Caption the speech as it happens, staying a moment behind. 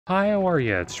Hi, how are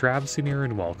ya? It's Travis here,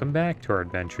 and welcome back to our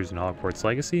adventures in Hogwarts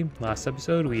Legacy. Last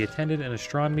episode, we attended an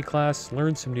astronomy class,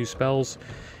 learned some new spells,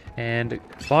 and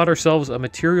bought ourselves a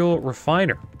material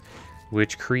refiner,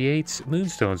 which creates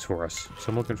moonstones for us. So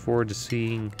I'm looking forward to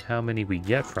seeing how many we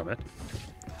get from it.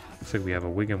 Looks like we have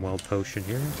a Wiggenweld potion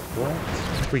here.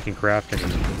 What? We can craft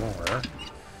any more.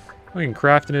 We can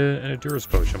craft an Endurance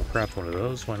potion. We'll craft one of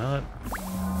those. Why not?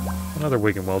 Another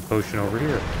Wiggenweld potion over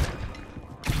here.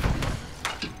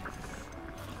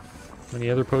 Any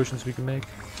other potions we can make?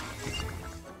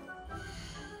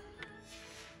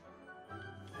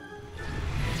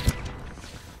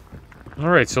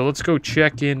 Alright, so let's go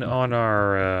check in on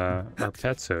our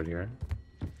pet out here.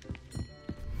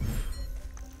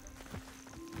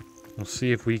 We'll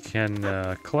see if we can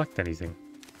collect anything.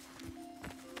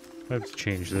 I have to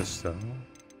change this though.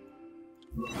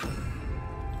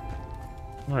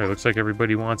 Alright, looks like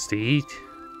everybody wants to eat.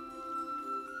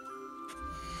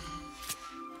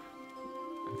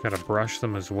 Gotta brush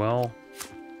them as well.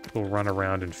 We'll run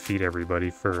around and feed everybody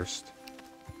first.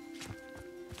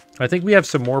 I think we have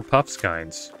some more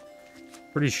puffskines.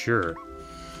 Pretty sure.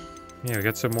 Yeah, we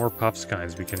got some more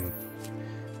puffskines we can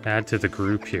add to the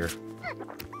group here.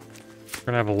 We're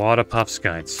gonna have a lot of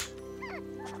puffskines.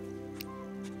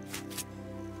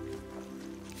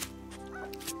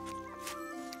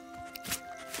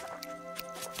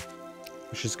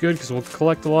 Which is good because we'll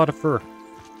collect a lot of fur.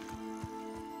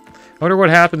 I wonder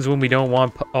what happens when we don't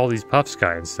want all these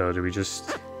puffskines, though. Do we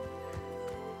just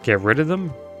get rid of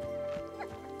them?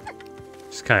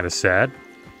 It's kind of sad.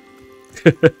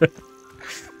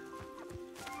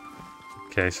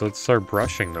 Okay, so let's start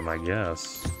brushing them, I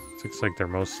guess. It looks like they're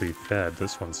mostly fed.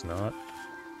 This one's not.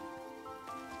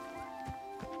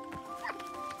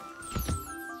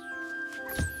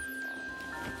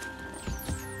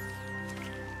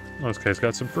 Oh, this guy's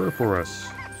got some fur for us.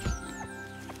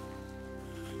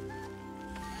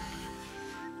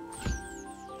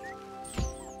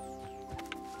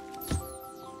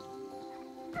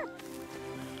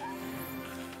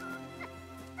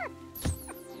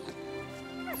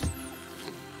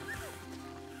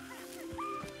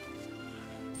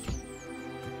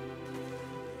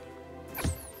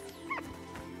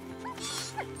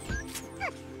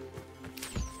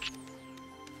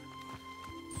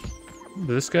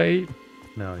 Did this guy eat?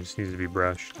 No, he just needs to be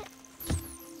brushed.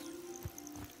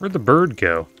 Where'd the bird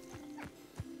go?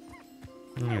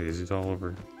 There he is, he's all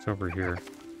over. It's over here.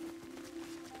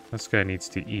 This guy needs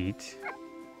to eat.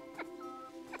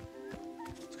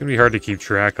 It's gonna be hard to keep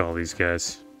track of all these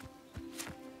guys.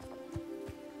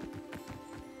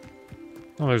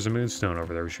 Oh, there's a moonstone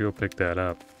over there. We should go pick that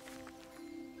up.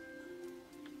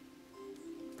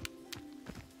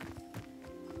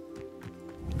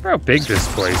 I wonder how big this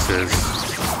place is.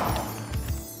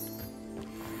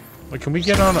 Like, can we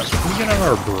get on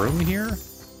our broom here?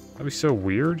 That'd be so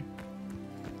weird.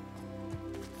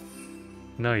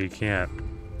 No, you can't.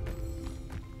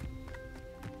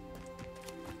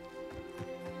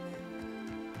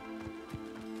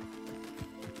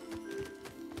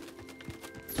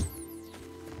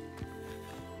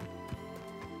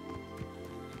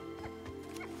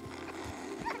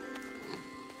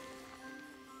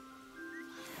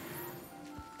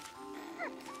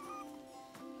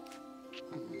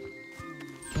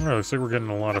 Oh, looks like we're getting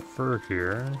a lot of fur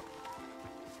here.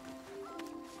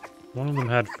 One of them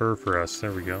had fur for us.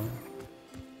 There we go.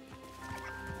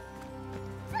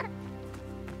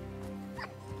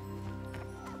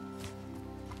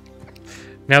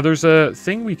 Now, there's a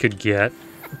thing we could get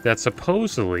that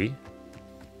supposedly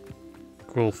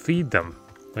will feed them.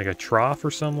 Like a trough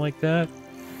or something like that.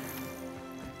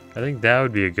 I think that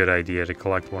would be a good idea to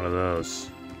collect one of those.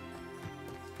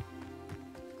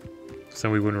 So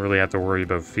we wouldn't really have to worry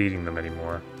about feeding them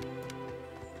anymore.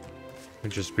 We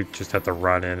just have to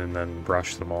run in and then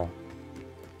brush them all.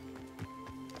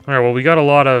 Alright, well, we got a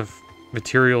lot of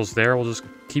materials there. We'll just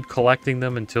keep collecting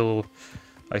them until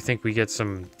I think we get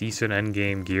some decent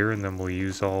endgame gear, and then we'll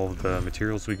use all of the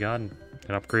materials we got and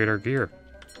upgrade our gear.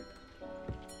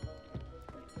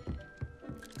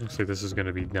 Looks like this is going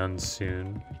to be done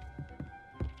soon.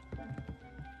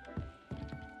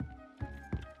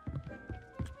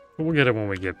 But we'll get it when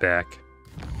we get back.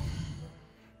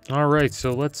 Alright,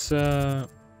 so let's,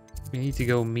 we need to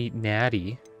go meet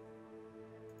Natty.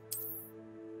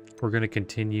 We're gonna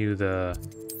continue the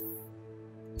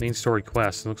main story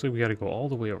quest. It looks like we gotta go all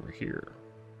the way over here.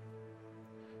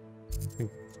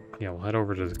 Yeah, we'll head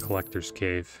over to the Collector's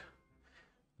Cave.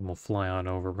 And we'll fly on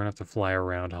over. We're gonna have to fly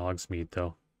around Hogsmeade,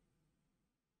 though.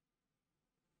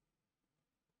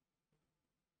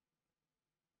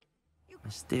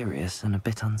 Mysterious and a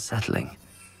bit unsettling.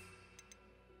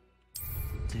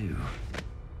 do.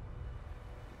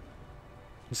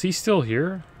 Is he still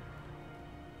here?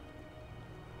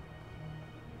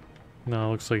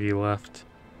 No, looks like he left.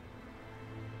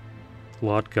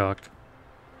 Lodgok.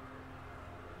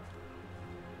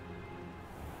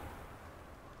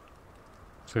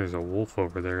 So there's a wolf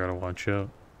over there, gotta watch out.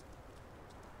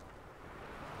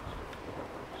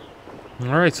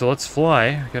 Alright, so let's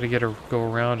fly. Gotta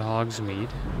go around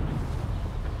Hogsmeade.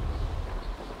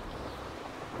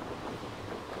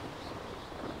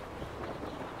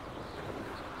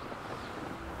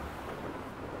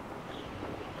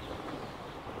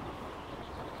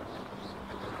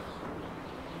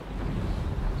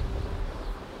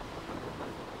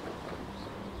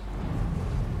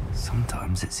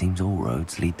 Sometimes it seems all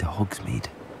roads lead to Hogsmeade.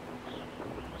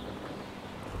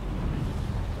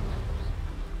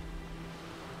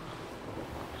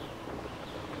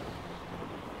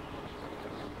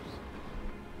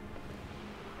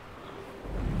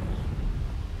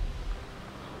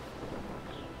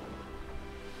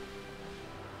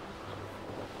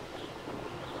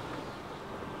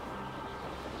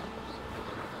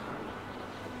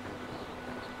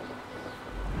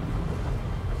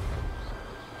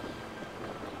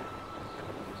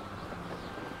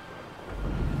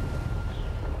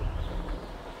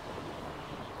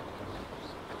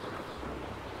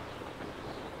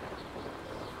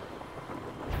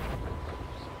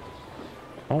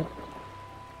 Oh.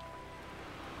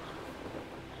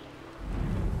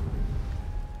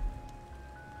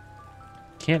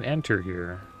 Can't enter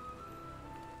here.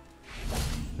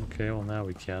 Okay, well now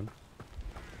we can.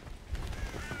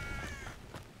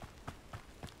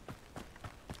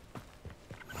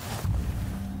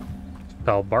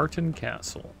 Balbarton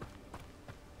Castle.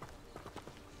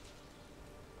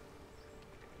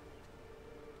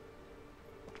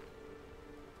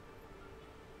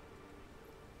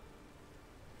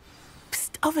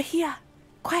 Over here,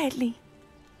 quietly.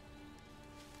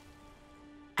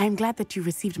 I am glad that you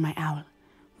received my owl.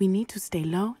 We need to stay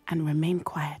low and remain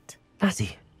quiet.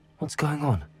 Natty, what's going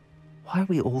on? Why are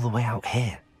we all the way out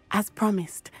here? As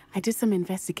promised, I did some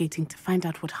investigating to find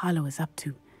out what Harlow is up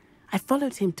to. I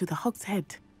followed him to the Hog's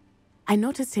Head. I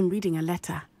noticed him reading a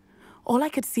letter. All I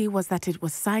could see was that it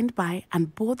was signed by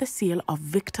and bore the seal of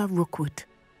Victor Rookwood.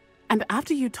 And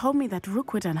after you told me that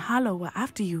Rookwood and Harlow were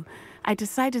after you, I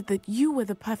decided that you were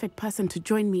the perfect person to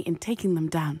join me in taking them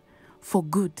down. For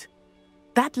good.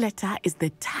 That letter is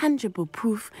the tangible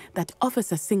proof that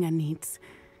Officer Singer needs.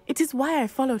 It is why I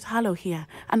followed Harlow here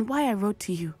and why I wrote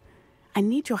to you. I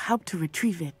need your help to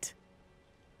retrieve it.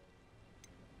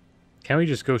 Can't we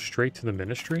just go straight to the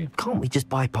Ministry? Can't we just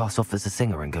bypass Officer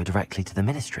Singer and go directly to the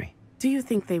Ministry? Do you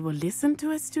think they will listen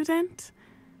to a student?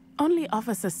 Only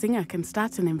Officer Singer can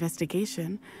start an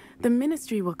investigation. The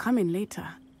Ministry will come in later.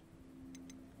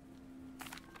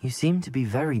 You seem to be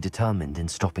very determined in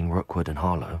stopping Rookwood and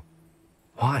Harlow.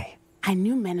 Why? I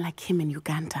knew men like him in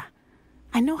Uganda.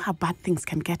 I know how bad things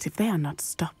can get if they are not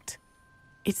stopped.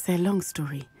 It's a long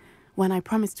story, one I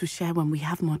promise to share when we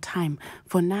have more time.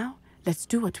 For now, let's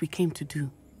do what we came to do.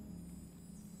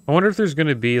 I wonder if there's going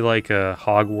to be like a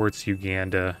Hogwarts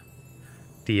Uganda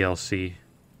DLC.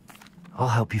 I'll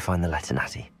help you find the letter,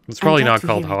 Natty. It's probably not to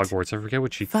called hear it. Hogwarts. I forget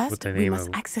what First, the we name must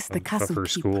of, access the of castle her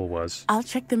keep. school was. I'll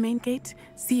check the main gate,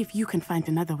 see if you can find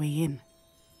another way in.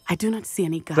 I do not see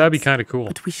any guards. That'd be kind of cool.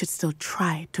 But we should still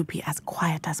try to be as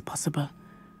quiet as possible.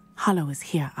 Harlow is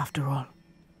here after all.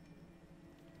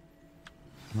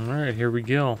 Alright, here we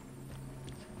go.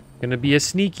 Gonna be a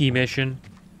sneaky mission.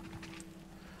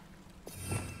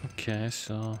 Okay,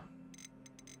 so...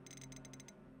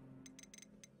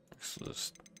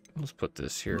 Let's put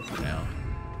this here for now.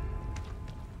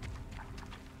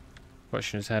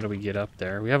 Question is, how do we get up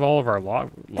there? We have all of our lock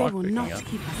They will picking not up.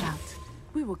 keep us out.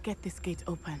 We will get this gate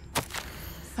open.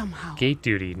 Somehow. Gate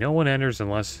duty. No one enters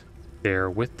unless they're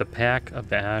with the pack of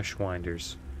the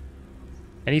Ashwinders.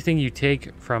 Anything you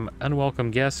take from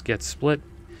unwelcome guests gets split.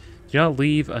 Do not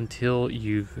leave until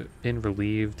you've been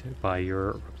relieved by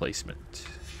your replacement.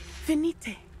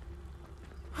 Venite.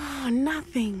 Oh,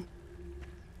 nothing.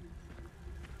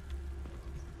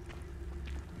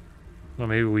 Well,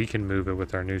 maybe we can move it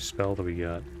with our new spell that we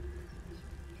got.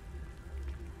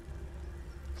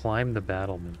 Climb the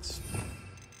battlements. I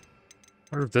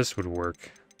wonder if this would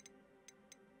work.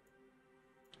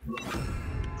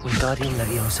 Wingardium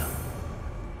Leviosa.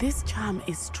 This charm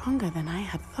is stronger than I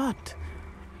had thought.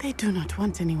 They do not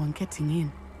want anyone getting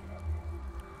in.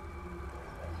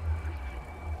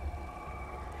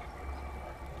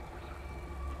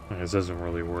 This doesn't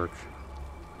really work.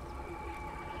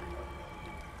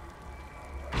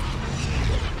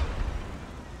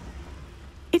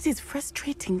 It is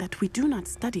frustrating that we do not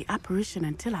study apparition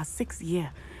until our 6th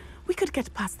year. We could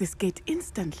get past this gate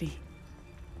instantly.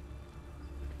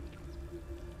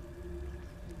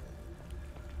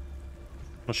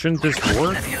 Well, shouldn't this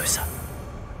work? Leviosa.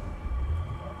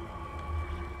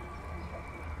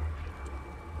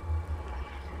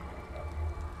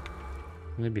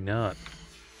 Maybe not.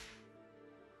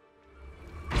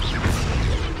 It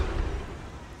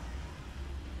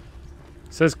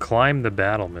says climb the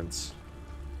battlements.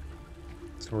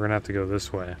 So we're gonna have to go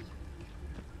this way.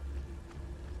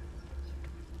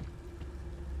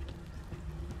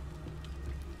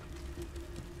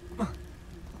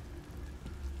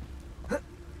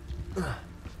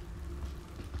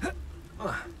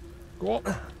 Go up.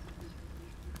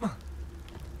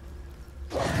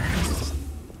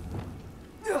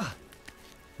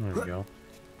 There we go.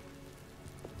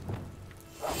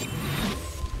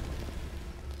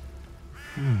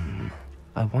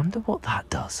 I wonder what that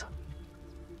does.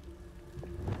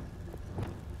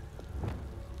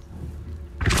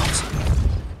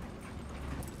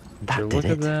 That So did look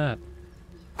it. at that.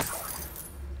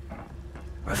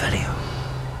 Revelio.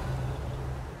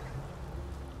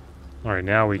 Alright,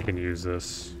 now we can use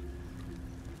this.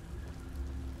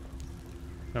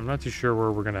 I'm not too sure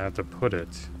where we're gonna have to put it.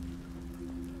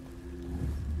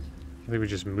 I think we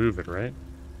just move it, right?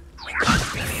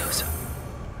 Leviosa.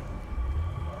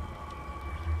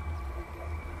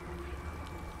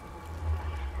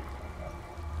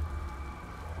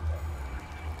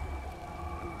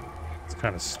 It's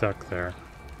kind of stuck there.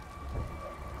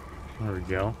 There we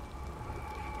go.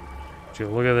 Gee,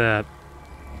 look at that.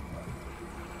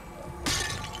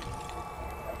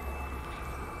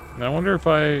 And I wonder if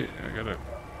I gotta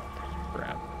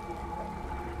grab.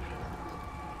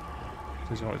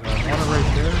 There's always one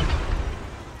right there.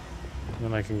 And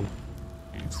then I can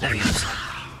use these.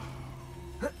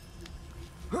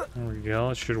 There we go.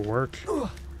 It should work.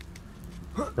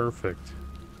 Perfect.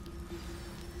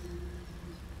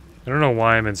 I don't know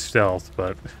why I'm in stealth,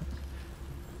 but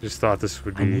just thought this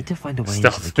would be I need to find a way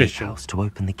into stealth the mission. gatehouse to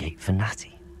open the gate for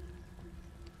Natty.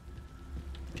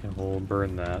 Okay, we'll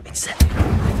burn that.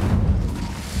 Incendio.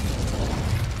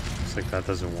 Looks like that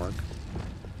doesn't work.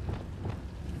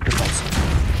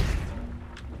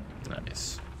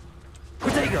 Nice.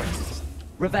 Protego!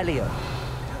 Revelio!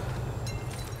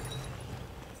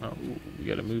 Oh, we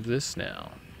gotta move this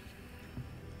now.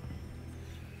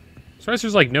 Surprised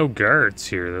there's like no guards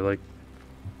here. They're like,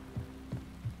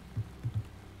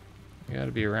 you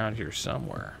gotta be around here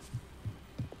somewhere.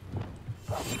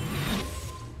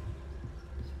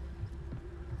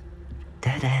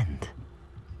 Dead end.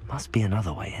 Must be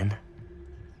another way in.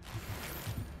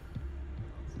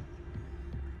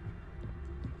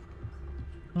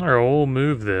 Alright, we'll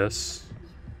move this.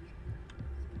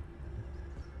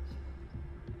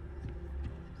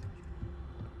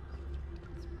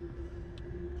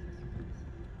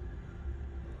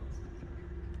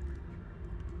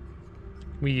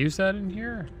 Can we use that in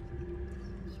here?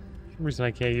 For some reason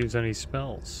I can't use any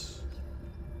spells.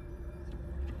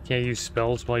 Can't use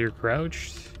spells while you're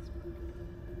crouched?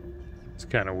 It's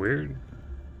kind of weird.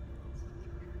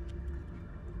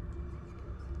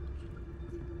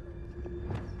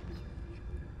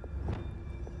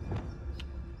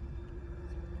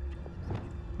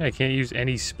 Yeah, I can't use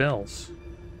any spells.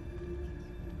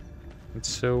 It's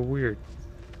so weird.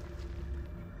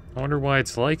 I wonder why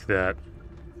it's like that.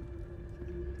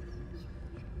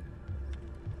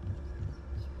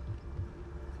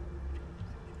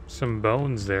 Some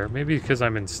bones there. Maybe because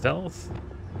I'm in stealth?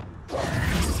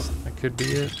 That could be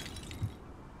it.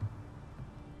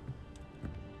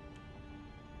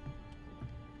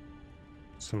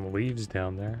 Some leaves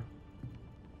down there.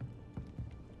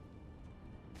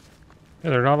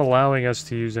 Yeah, they're not allowing us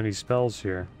to use any spells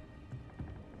here.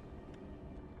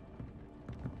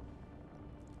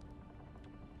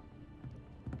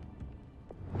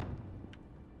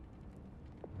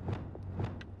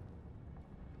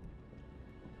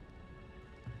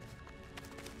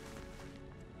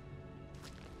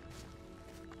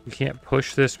 We can't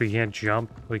push this, we can't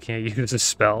jump, we can't use a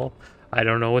spell. I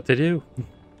don't know what to do.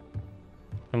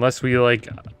 Unless we, like,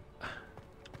 I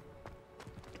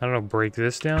don't know, break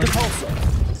this down?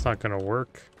 It's not gonna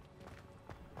work.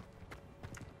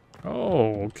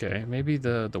 Oh, okay. Maybe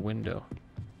the window.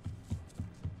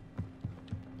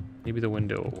 Maybe the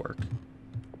window will work.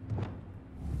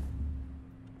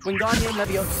 Wingardium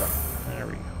Leviosa! There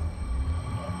we go.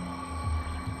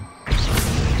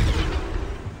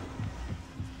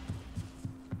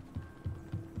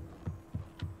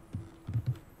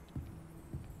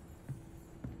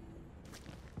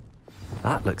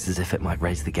 That looks as if it might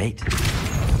raise the gate.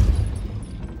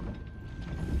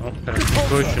 Oh, gotta keep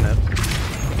pushing it.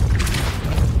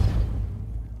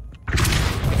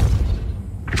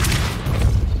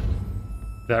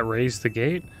 That raised the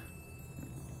gate?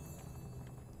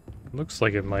 Looks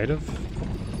like it might have.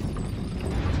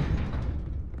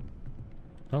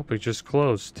 Nope, it just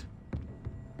closed.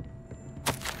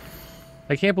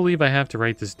 I can't believe I have to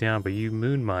write this down, but you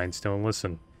moon minds don't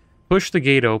listen. Push the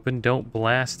gate open, don't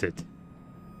blast it.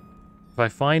 If I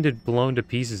find it blown to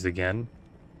pieces again,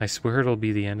 I swear it'll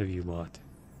be the end of you lot.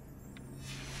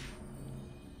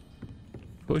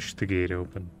 Push the gate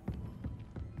open.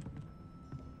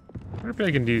 I wonder if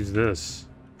I can use this.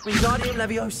 Wingardium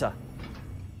Leviosa.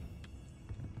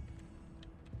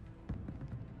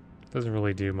 Doesn't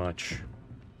really do much.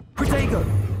 Protego.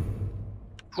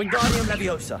 Wingardium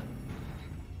Leviosa.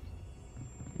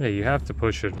 Yeah, you have to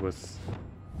push it with...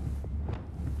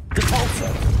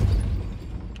 Depulso.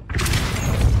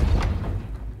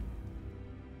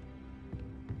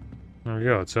 There we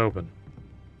go, it's open.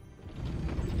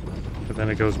 But then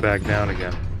it goes back down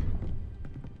again.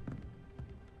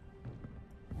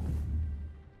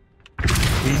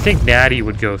 You think Natty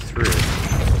would go through.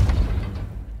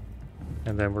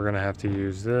 And then we're gonna have to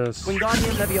use this.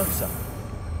 Wingardium Leviosa.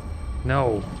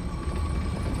 No.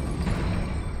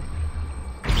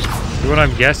 So what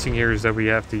I'm guessing here is that we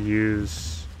have to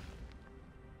use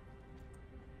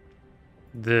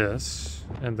this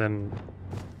and then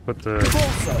put the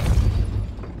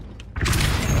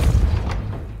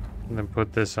and then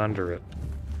put this under it.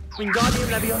 Wingardium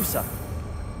Leviosa.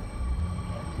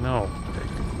 No.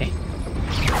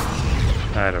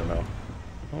 I don't know.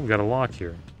 Oh, we got a lock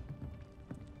here.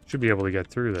 Should be able to get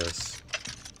through this.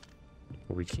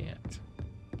 But we can't.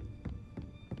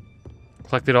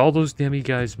 Collected all those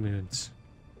demiguise moons.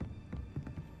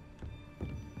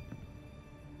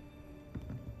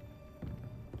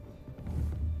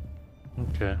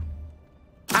 Okay.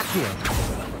 Accio.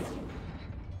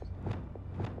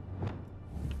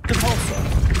 Depulso.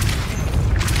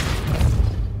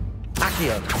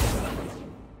 Accio.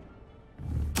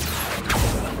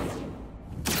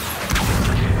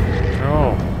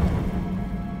 Oh.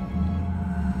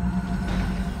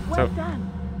 Well done.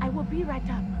 I will be right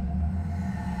up.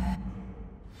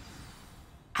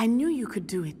 I knew you could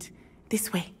do it.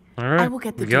 This way. All right. I will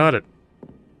get the we got it.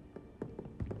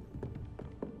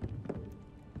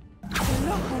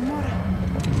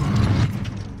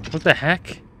 What the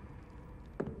heck?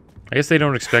 I guess they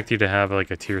don't expect you to have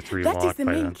like a tier 3 That lock is the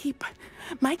by main then. keep.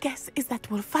 My guess is that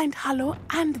we'll find Harlow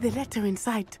and the letter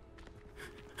inside.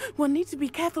 We'll need to be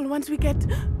careful once we get...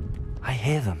 I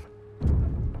hear them.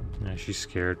 Yeah, she's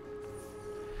scared.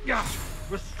 Yeah,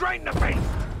 restrain the beast.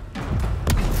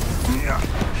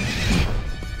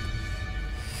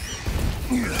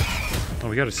 Oh,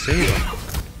 we gotta save him.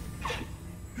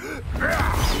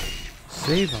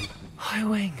 Save him.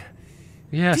 Highwing.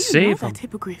 Yeah, Do you know save him. that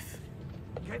hippogriff?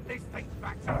 Get these things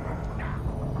back to me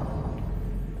now.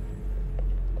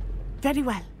 Very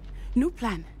well. New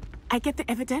plan. I get the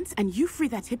evidence and you free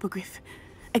that hippogriff.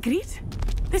 Agreed?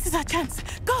 This is our chance.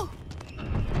 Go!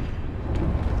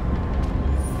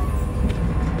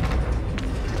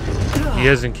 He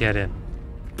doesn't get in.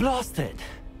 Blast it!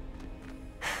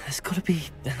 There's gotta be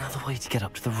another way to get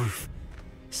up to the roof.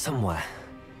 Somewhere.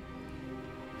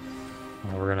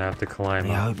 Well, we're gonna have to climb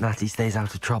I up. hope Natty stays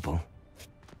out of trouble.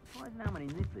 I don't know how many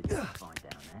nibblers you can find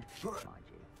down there. Mind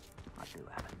you, I do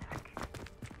have a knack.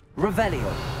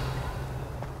 Revelio.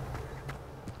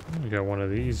 We got one of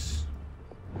these.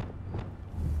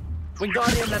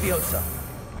 Wingardium Leviosa.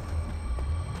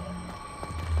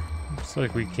 Looks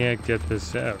like we can't get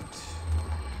this out.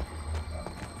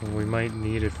 And we might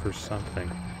need it for something.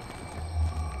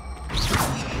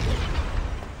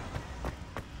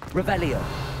 Revelio.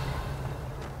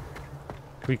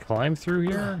 Can we climb through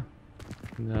here?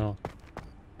 No.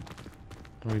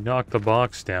 We knocked the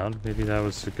box down. Maybe that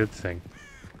was a good thing.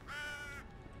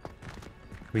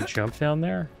 Can we jump down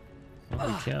there? Oh,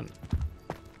 we can.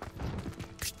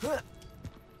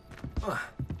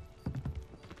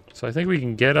 So I think we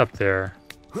can get up there.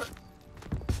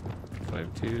 If I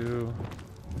do...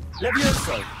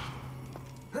 Levioso.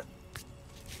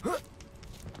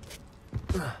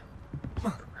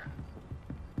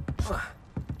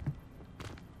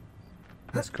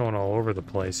 It's going all over the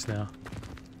place now.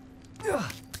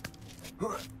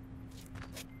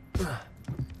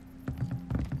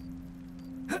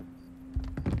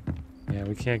 Yeah,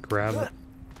 we can't grab it.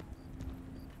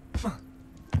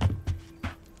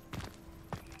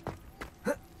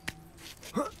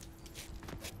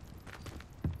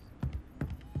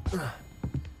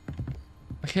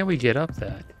 Why can't we get up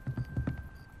that?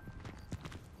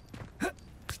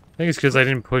 think it's because I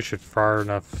didn't push it far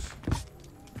enough.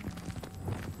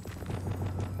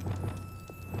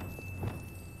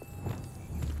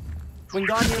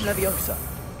 Wingardium Leviosa.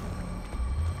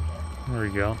 There we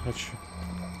go.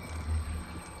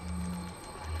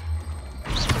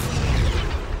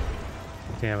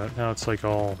 Damn it, now it's like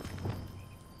all...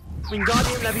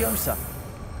 Wingardium Leviosa.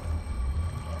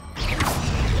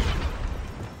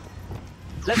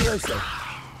 Leviosa.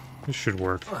 This should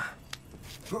work.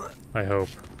 I hope.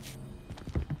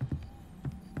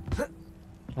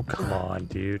 Oh, come on,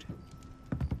 dude.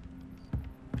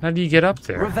 How do you get up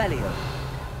there? Revelio.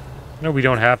 No, we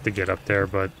don't have to get up there,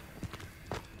 but...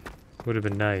 would have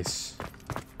been nice.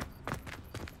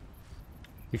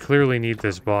 We clearly need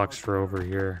this box for over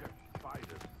here.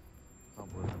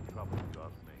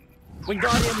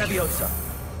 Wingardium Leviosa.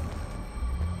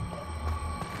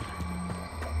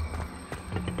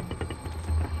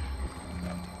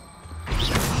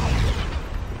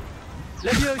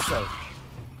 Levioso.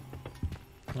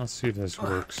 Let's see if this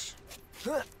works.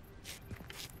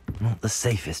 Not the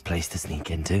safest place to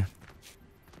sneak into.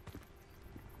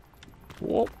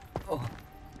 Whoa.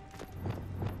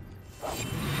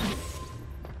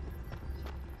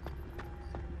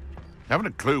 Haven't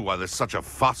a clue why there's such a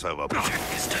fuss over.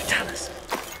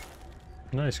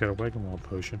 Nice, got a Wall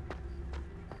potion.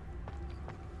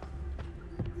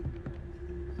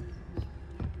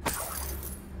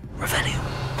 Revelio.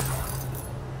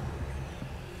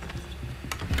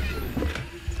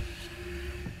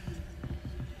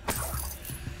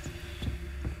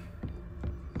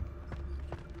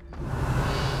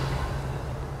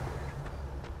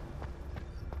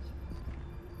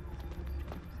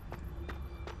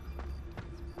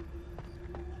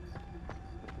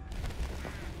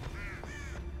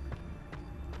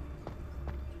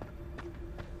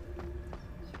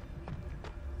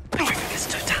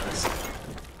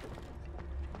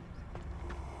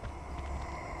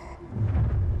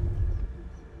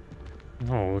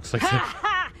 Oh, looks like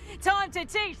that. Time to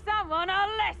teach someone a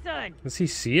lesson! Does he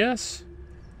see us?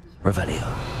 Revelio.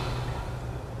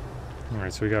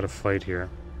 Alright, so we got a fight here.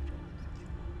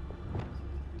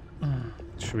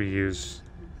 Should we use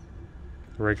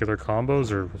regular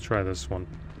combos, or we'll try this one?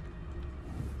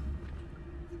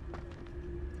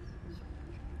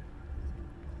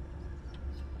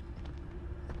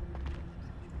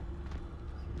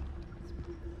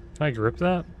 Can I grip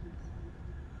that?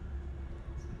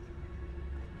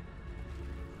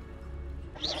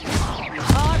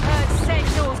 I've heard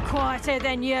Sentinel's quieter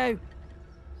than you.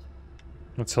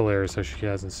 That's hilarious how she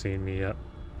hasn't seen me yet.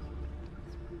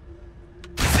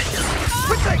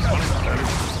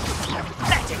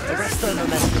 Arresto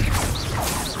momentum.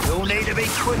 You'll need to be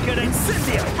quicker than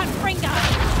Incendio. Confringo!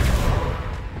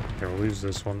 Here, we'll use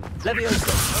this one.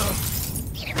 Leviosa.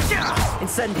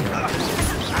 Incendio.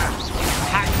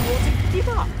 How do you want to give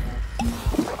up?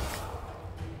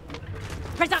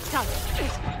 Reducto!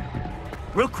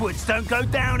 Rookwoods don't go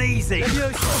down easy.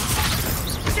 Leviosa.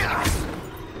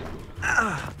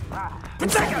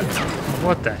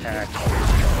 What the heck?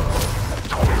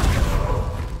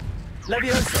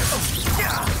 Leviosa.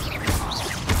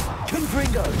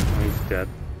 Confringo. He's dead.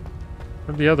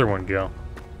 Where'd the other one go?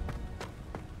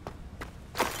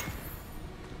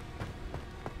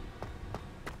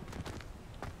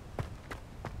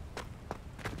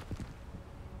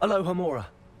 Alohomora.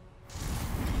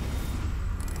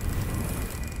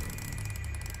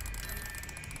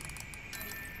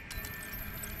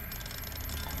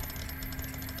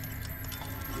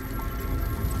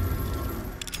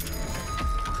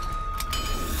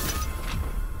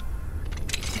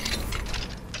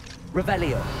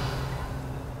 Revelio.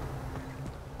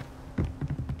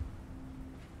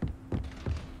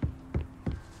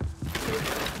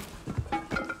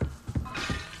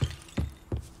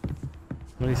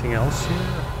 Anything else here?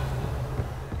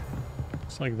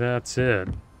 Looks like that's it.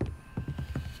 Do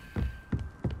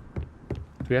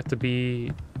we have to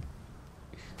be...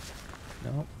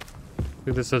 No.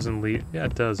 This doesn't lead... Yeah,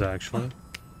 it does, actually.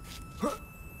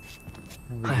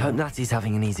 I hope Natty's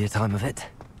having an easier time of it.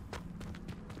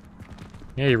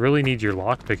 Yeah, you really need your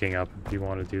lock picking up if you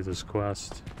want to do this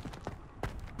quest.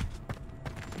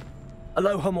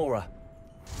 Alohomora.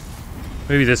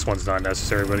 Maybe this one's not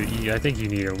necessary, but I think you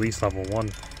need at least level 1.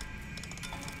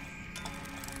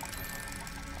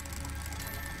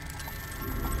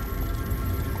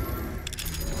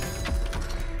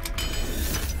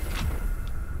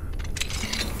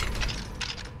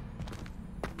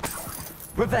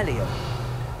 Revelio.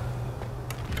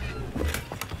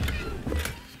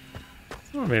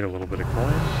 Oh, I made a little bit of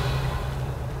coin.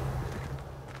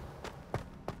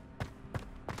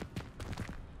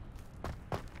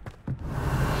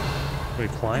 Can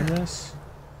we climb this?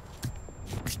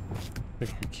 I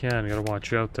think we can. Gotta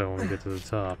watch out though when we get to the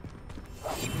top.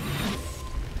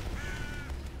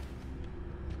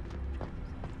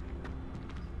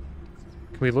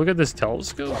 Can we look at this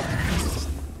telescope?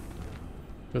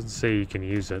 Doesn't say you can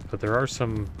use it, but there are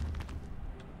some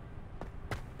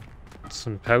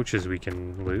pouches we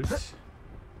can loot.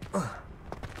 Oh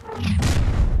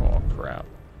crap.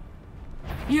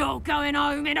 You're going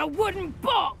home in a wooden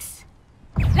box!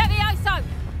 Levioso!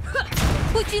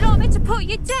 Would you like me to put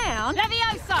you down?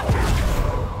 Levioso!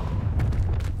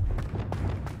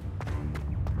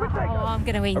 Oh, I'm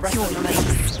going to enjoy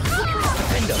this.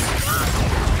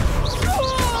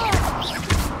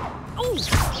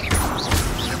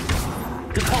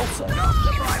 Depulso.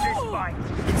 Survive this fight.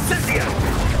 Incendio.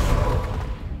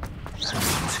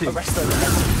 Arresto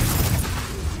Momentum.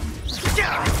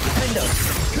 Gryffindor.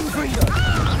 Gryffindor.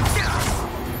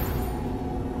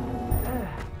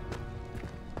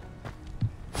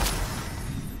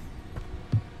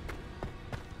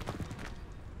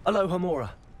 Aloha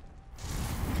Mora.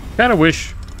 Kinda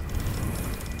wish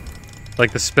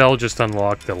like the spell just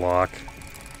unlocked the lock.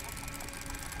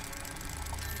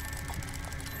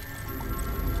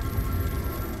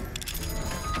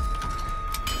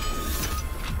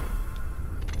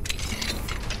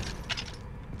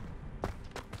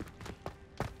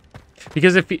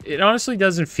 Because it honestly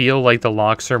doesn't feel like the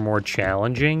locks are more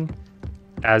challenging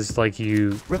as like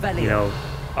you know,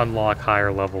 unlock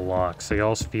higher level locks. They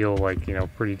also feel like, you know,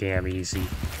 pretty damn easy.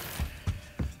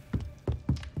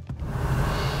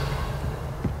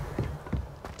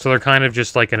 So they're kind of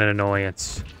just like an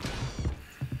annoyance.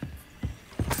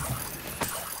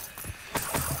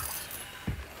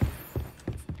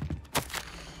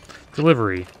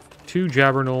 Delivery. 2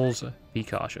 Jabbernolls, be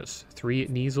cautious. 3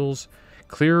 Kneasels,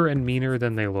 clearer and meaner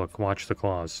than they look. Watch the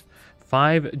claws.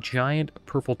 5 giant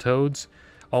purple toads,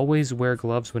 always wear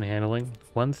gloves when handling.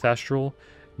 1 Thestral,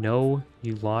 no,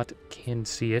 you lot can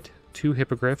see it. 2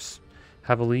 Hippogriffs,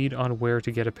 have a lead on where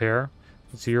to get a pair.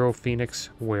 0 Phoenix,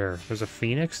 where? There's a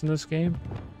Phoenix in this game?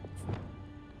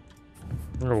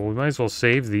 Oh, well, we might as well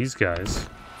save these guys.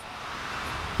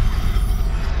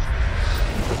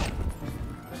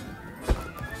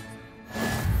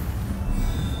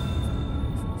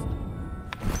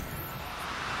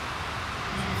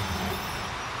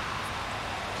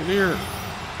 Get here.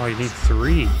 Oh, you need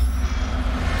 3.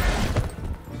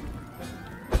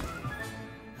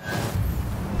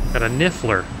 Got a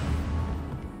Niffler.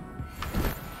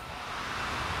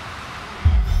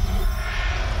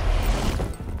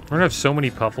 We're gonna have so many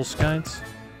Puffleskines.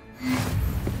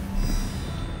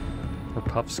 Or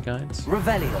Puffskines.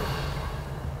 Revelio.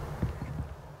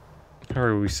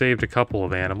 Alright, we saved a couple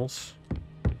of animals.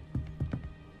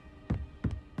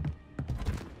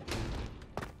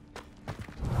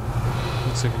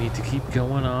 Looks like we need to keep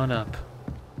going on up.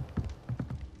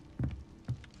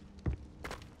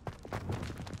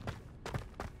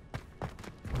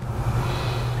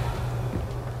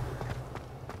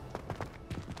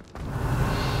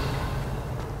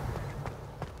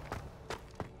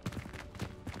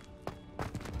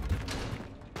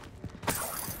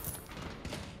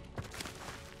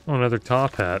 Oh, another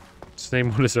top hat.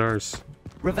 Same one as ours.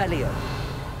 Revelio.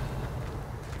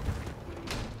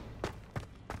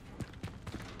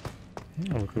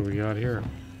 Oh, look what we got here.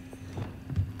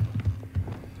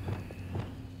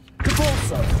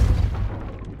 Depulso.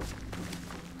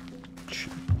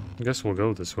 I guess we'll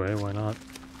go this way, why not?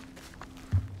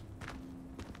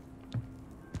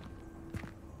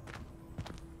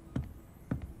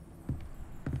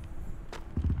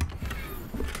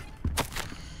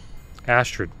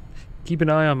 Astrid, keep an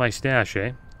eye on my stash,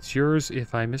 eh? It's yours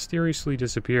if I mysteriously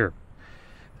disappear.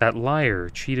 That liar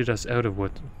cheated us out of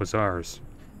what was ours.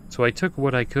 So I took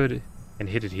what I could and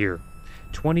hid it here.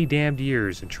 20 damned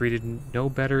years and treated no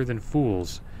better than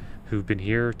fools who've been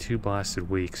here 2 blasted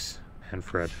weeks. And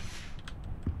Fred.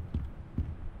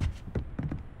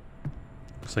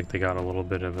 Looks like they got a little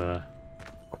bit of a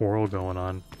quarrel going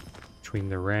on between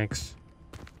their ranks.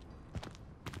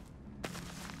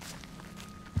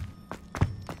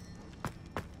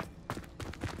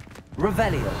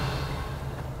 Revelio.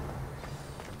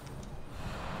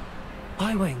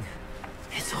 Highwing.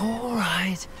 It's all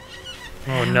right.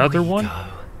 Oh, another one? Go.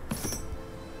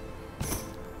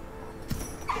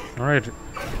 Alright.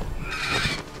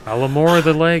 Alamora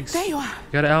the legs. There you are.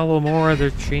 Got Alamora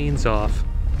their chains off.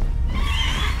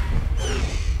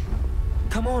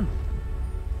 Come on.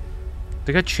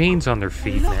 They got chains on their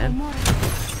feet, man.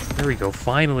 There we go.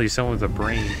 Finally, someone with a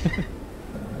brain.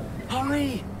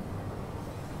 Hurry.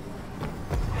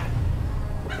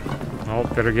 Oh,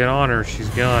 better get on her. She's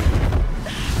gone.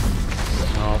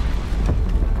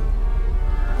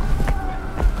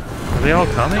 Are they all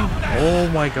coming? Oh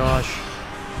my gosh.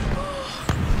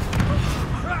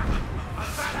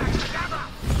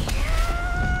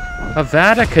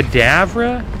 Avada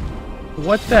Kedavra?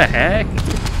 What the heck?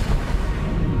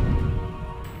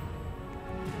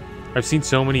 I've seen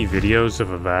so many videos of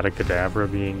Avada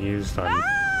Kedavra being used on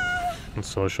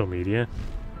social media.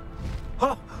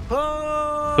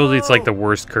 Feels it's like the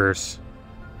worst curse.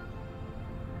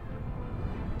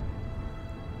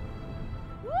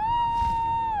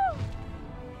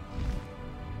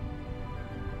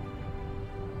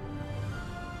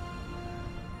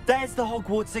 There's the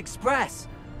Hogwarts Express.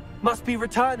 Must be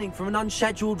returning from an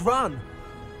unscheduled run.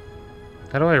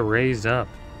 How do I raise up?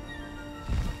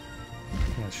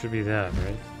 Well, it should be that,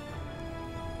 right?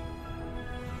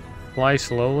 Fly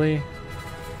slowly.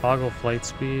 Toggle flight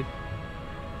speed.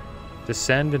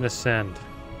 Descend and ascend.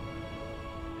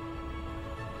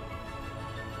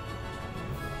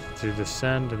 To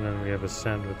descend, and then we have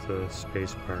ascend with the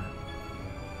space bar.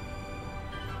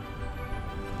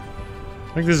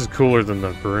 I think this is cooler than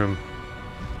the broom.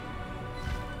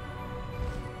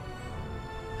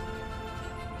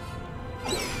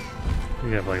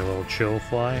 We have like a little chill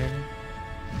fly here.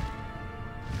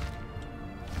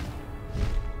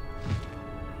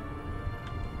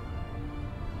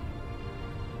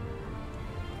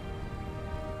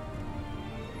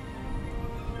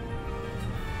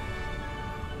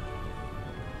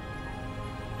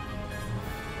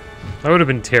 That would have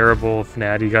been terrible if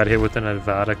Natty got hit with an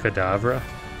Avada Kedavra.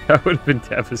 That would have been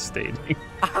devastating.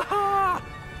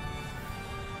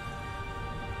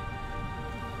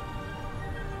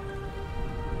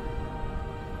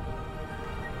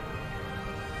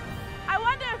 I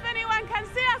wonder if anyone can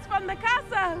see us from the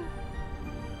castle.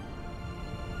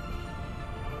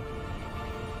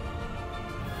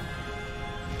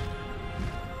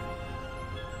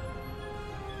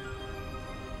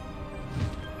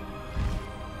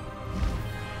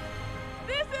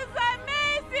 This is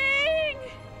amazing!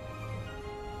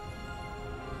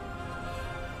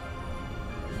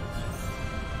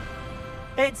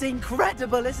 It's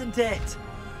incredible, isn't it?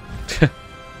 I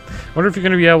wonder if you're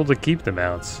going to be able to keep the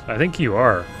mounts. I think you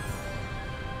are.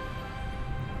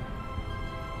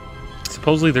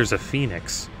 Supposedly there's a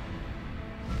phoenix.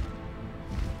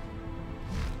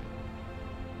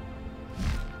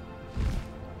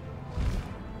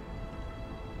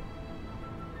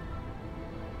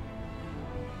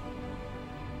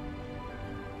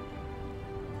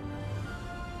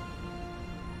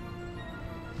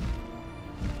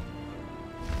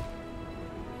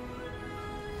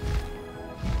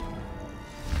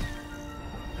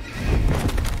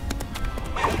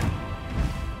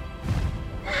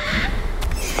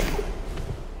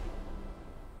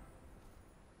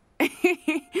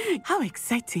 How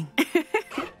exciting.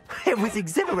 It was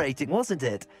exhilarating, wasn't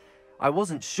it? I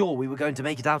wasn't sure we were going to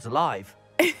make it out alive.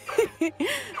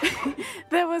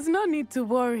 There was no need to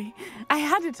worry. I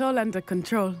had it all under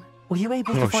control. Were you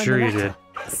able to Oh, find sure the you letter?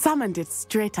 did. Summoned it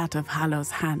straight out of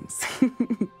Harlow's hands.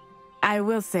 I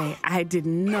will say, I did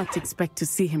not expect to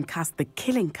see him cast the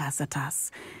killing curse at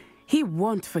us. He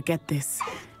won't forget this.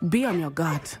 Be on your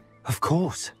guard. Of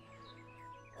course.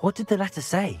 What did the letter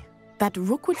say? That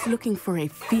Rookwood's looking for a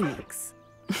phoenix.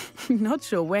 Not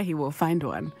sure where he will find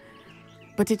one.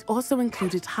 But it also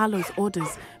included Harlow's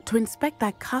orders to inspect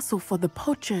that castle for the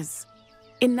poachers.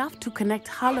 Enough to connect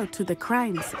Harlow to the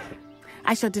crimes.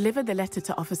 I shall deliver the letter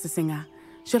to Officer Singer.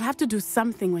 She'll have to do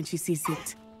something when she sees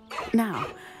it. Now,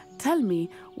 tell me,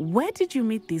 where did you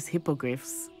meet these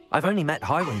hippogriffs? I've only met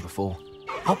Highwing before.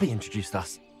 Poppy introduced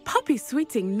us. Poppy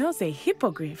Sweeting knows a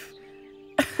hippogriff.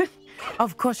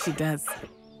 Of course she does.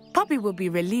 Poppy will be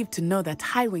relieved to know that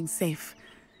Highwing's safe.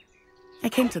 I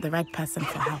came to the right person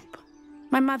for help.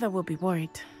 My mother will be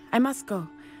worried. I must go.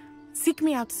 Seek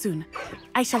me out soon.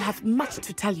 I shall have much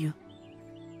to tell you.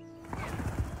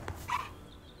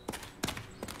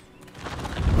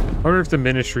 I wonder if the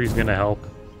ministry's gonna help.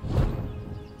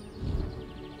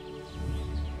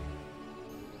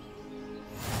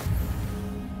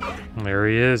 There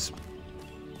he is.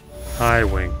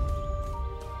 Highwing.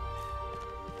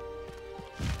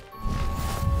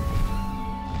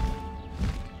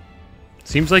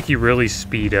 Seems like you really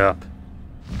speed up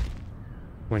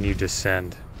when you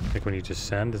descend. Like when you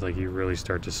descend, it's like you really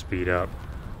start to speed up.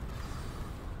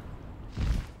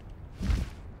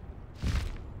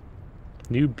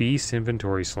 New beast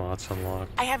inventory slots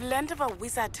unlocked. I have learned of a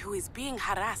wizard who is being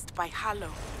harassed by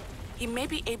Harlow. He may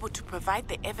be able to provide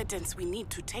the evidence we need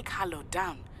to take Harlow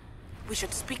down. We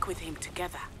should speak with him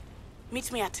together.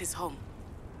 Meet me at his home.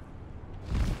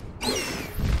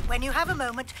 When you have a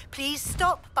moment, please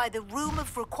stop by the Room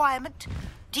of Requirement.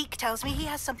 Deke tells me he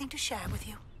has something to share with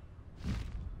you.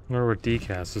 wonder what Deke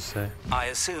has to say. I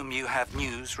assume you have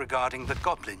news regarding the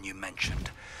goblin you mentioned.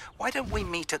 Why don't we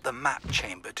meet at the map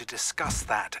chamber to discuss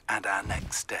that and our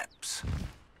next steps?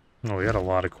 Oh, we got a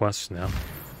lot of quests now.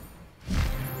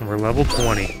 And we're level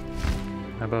 20.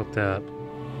 How about that?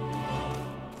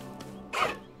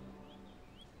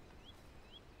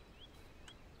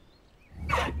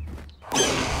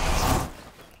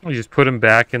 We just put him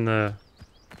back in the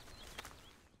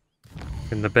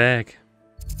bag.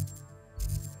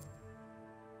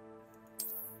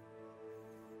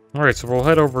 Alright, so we'll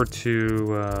head over to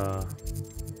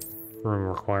room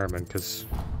requirement, because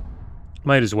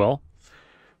might as well.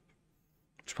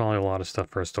 There's probably a lot of stuff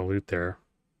for us to loot there.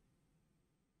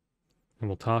 And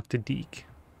we'll talk to Deke.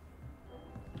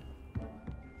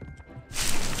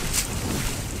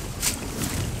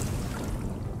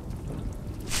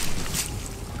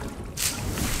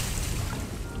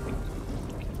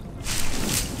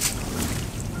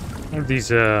 What are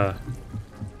these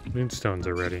moonstones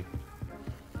already?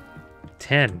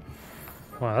 10.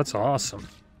 Wow, that's awesome.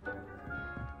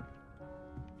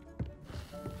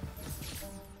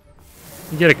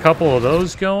 You get a couple of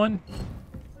those going,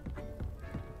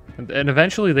 and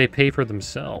eventually they pay for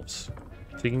themselves.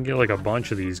 So you can get like a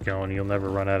bunch of these going, you'll never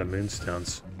run out of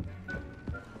moonstones.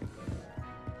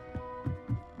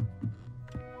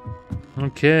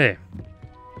 Okay.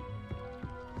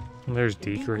 Well, there's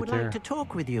Deke right would there. like to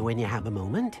talk with you when you have a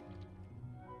moment.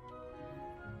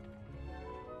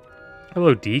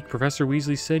 Hello, Deke. Professor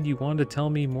Weasley said you wanted to tell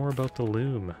me more about the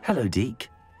loom. Hello, Deke.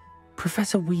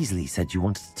 Professor Weasley said you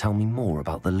wanted to tell me more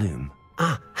about the loom.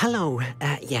 Ah, hello.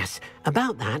 Yes,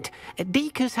 about that.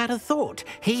 Deke has had a thought.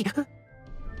 He...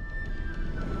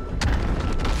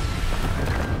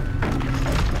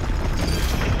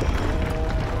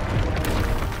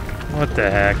 What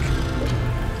the heck?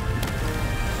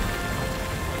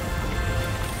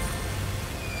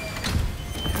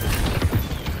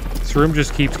 This room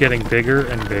just keeps getting bigger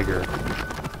and bigger.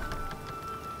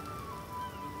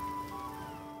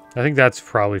 I think that's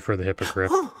probably for the hippogriff.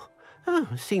 Oh,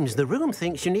 seems the room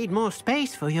thinks you need more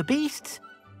space for your beasts.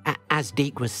 As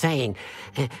Deke was saying,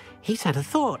 he's had a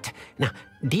thought. Now,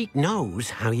 Deke knows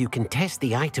how you can test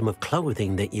the item of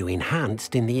clothing that you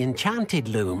enhanced in the enchanted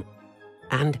loom.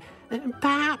 And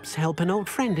perhaps help an old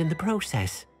friend in the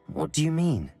process. What do you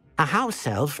mean? A house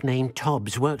elf named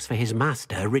Tobbs works for his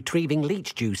master, retrieving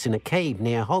leech juice in a cave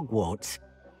near Hogwarts.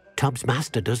 Tobbs'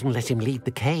 master doesn't let him leave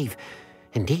the cave,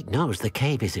 and Deke knows the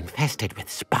cave is infested with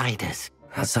spiders.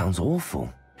 That sounds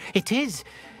awful. It is.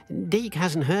 Deke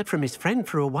hasn't heard from his friend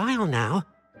for a while now.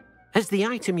 As the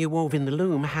item you wove in the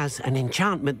loom has an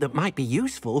enchantment that might be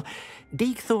useful,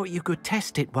 Deke thought you could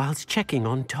test it whilst checking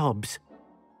on Tobbs.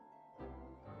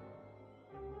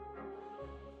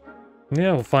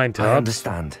 Yeah, we'll find Tobbs. I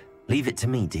understand. Leave it to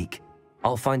me, Deke.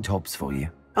 I'll find Tobbs for you.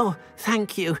 Oh,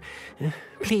 thank you.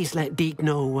 Please let Deke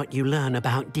know what you learn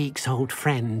about Deke's old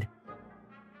friend.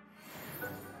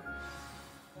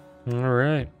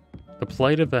 Alright. The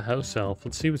plight of the house elf.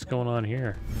 Let's see what's going on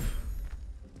here.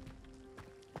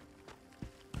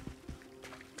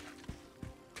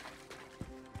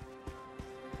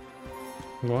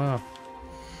 Wow.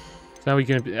 So now we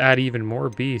can add even more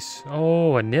beasts.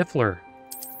 Oh, a Niffler.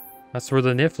 That's where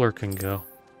the Niffler can go.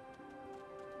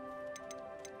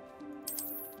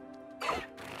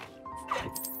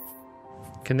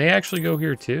 Can they actually go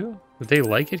here too? Would they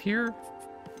like it here?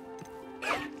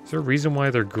 Is there a reason why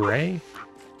they're gray?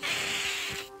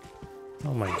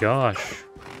 Oh my gosh.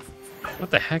 What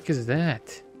the heck is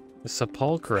that? The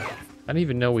sepulchre. I didn't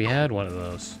even know we had one of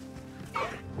those.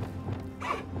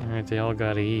 Alright, they all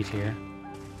gotta eat here.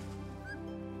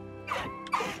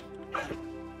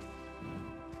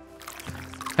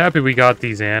 Happy we got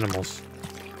these animals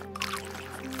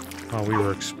while we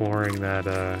were exploring that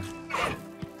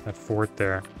that fort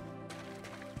there.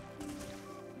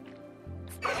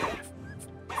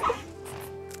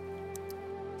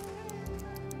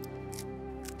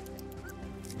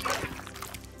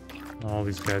 All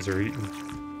these guys are eating.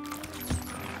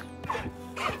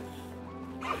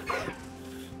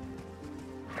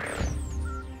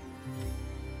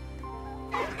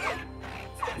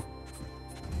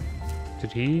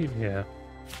 Did he? Yeah.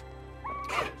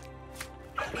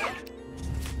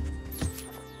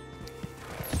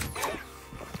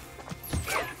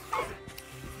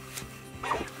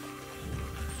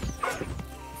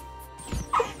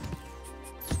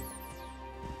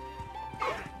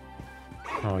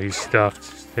 Oh, he's stuffed.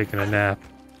 He's taking a nap.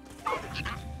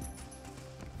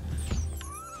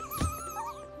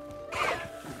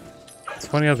 It's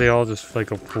funny how they all just like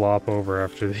flop over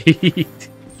after they eat.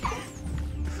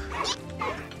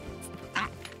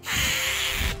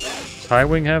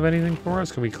 Highwing have anything for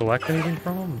us? Can we collect anything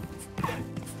from him?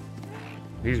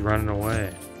 He's running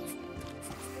away.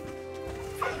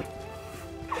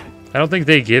 I don't think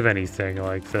they give anything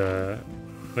like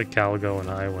Caligo and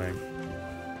Highwing.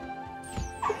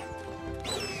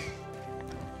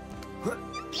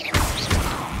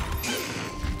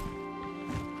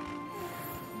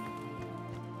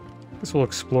 Guess we'll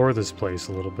explore this place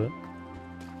a little bit.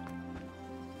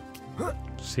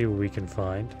 See what we can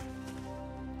find.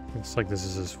 Looks like this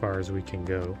is as far as we can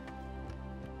go.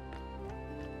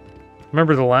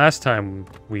 Remember the last time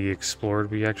we explored,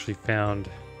 we actually found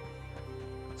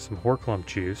some Horklump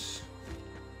juice.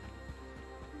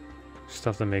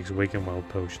 Stuff that makes Wake and Weld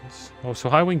potions. Oh, so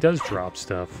Highwing does drop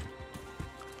stuff.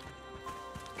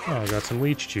 Oh, I got some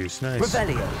leech juice. Nice.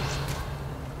 Revelio.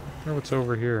 Wonder what's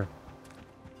over here.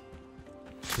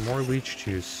 Some more leech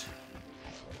juice.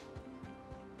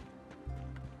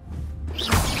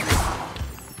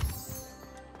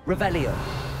 Revelio.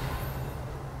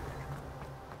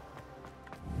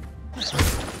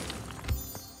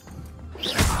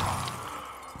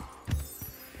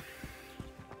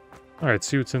 Alright,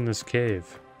 see what's in this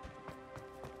cave.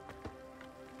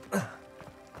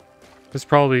 This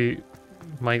probably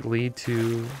might lead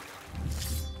to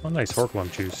a nice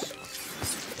Horklump juice.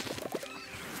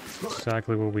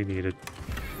 Exactly what we needed.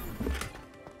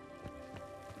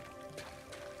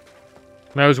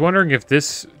 And I was wondering if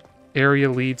this area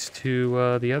leads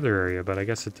to the other area, but I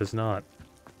guess it does not.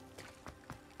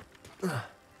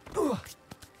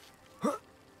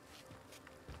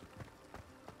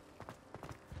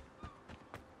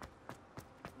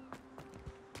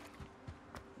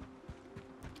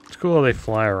 It's cool how they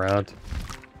fly around.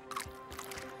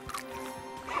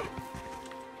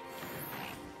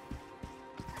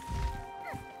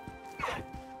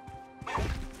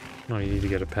 Oh, you need to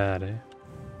get a pad, eh?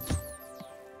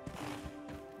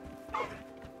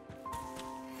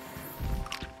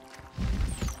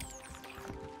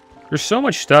 There's so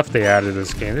much stuff they added to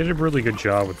this game. They did a really good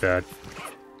job with that.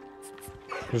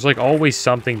 There's like always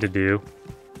something to do.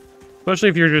 Especially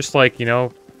if you're just like, you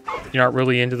know, you're not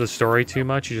really into the story too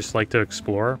much. You just like to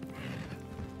explore.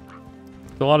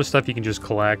 There's a lot of stuff you can just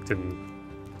collect and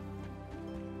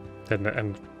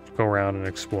go around and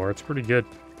explore. It's pretty good.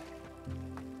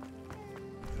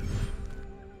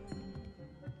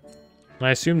 And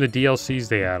I assume the DLCs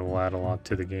they add will add a lot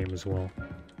to the game as well.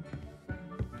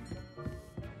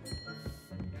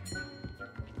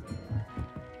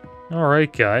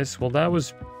 Alright guys, well that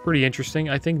was pretty interesting.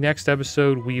 I think next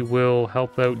episode we will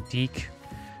help out Deke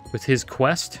with his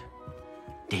quest.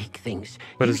 Deke thinks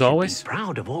but as always,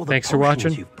 proud of all the thanks for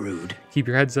watching. You've brewed. Keep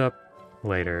your heads up.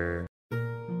 Later.